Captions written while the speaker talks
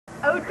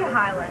Ode to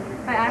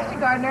Highland by Ashley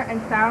Gardner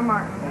and Sara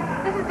Martin.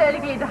 This is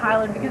dedicated to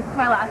Highland because it's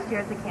my last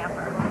year as a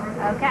camper.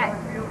 Okay.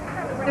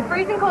 The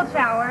freezing cold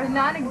showers, The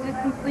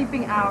non-existent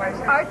sleeping hours,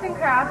 arts and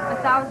crafts,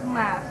 1,000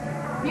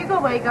 laughs,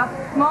 bugle wake-up,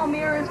 small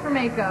mirrors for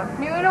makeup,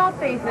 new and old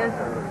faces.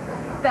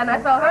 Then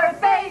I saw her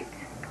face.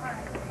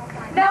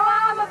 Now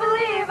I'm a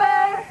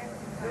believer,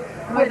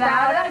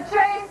 without a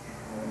trace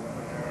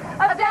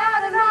of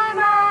doubt in my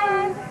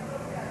mind.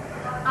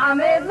 I'm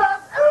in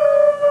love.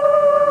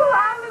 Ooh,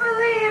 I'm a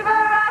believer.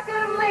 I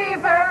couldn't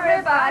leave her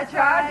if I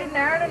tried.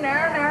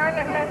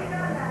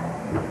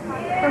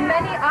 from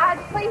many odd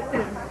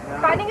places,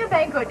 Finding a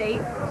banquet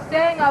date,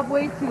 staying up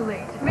way too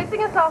late,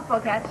 missing a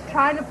softball catch,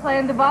 trying to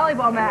plan the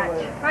volleyball match,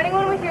 running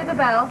when we hear the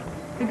bell.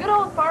 the good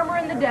old farmer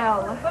in the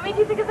dell. What made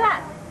you think of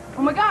that?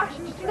 Oh my gosh,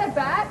 did you see that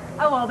bat?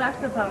 Oh well, back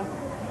to the phone.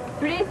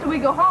 3 days till we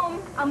go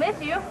home. I'll miss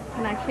you.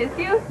 Can I kiss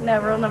you? No,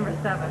 rule number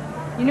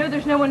 7. You know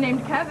there's no one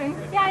named Kevin.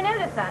 Yeah, I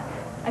noticed that.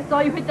 I saw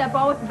you hit that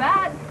ball with the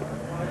bat.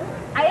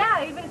 Yeah,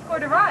 I even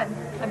scored a run.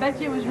 I bet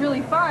you it was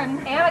really fun.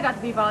 And I got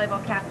to be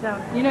volleyball captain.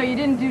 You know, you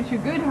didn't do too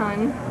good,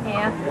 hun.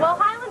 Yeah. Well,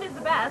 Highland is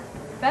the best.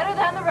 Better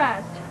than the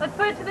rest. Let's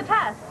put it to the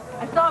test.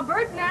 I saw a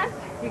bird's nest.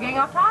 You're getting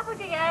off topic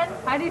again.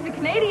 Heidi's a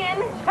Canadian.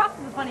 She talks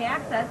with a funny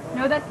accent.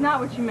 No, that's not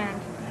what you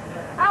meant.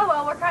 Oh,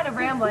 well, we're kind of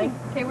rambling.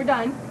 Okay, we're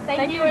done.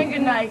 Thank you and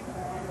good night.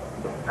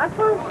 That's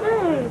what I'm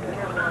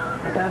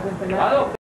saying.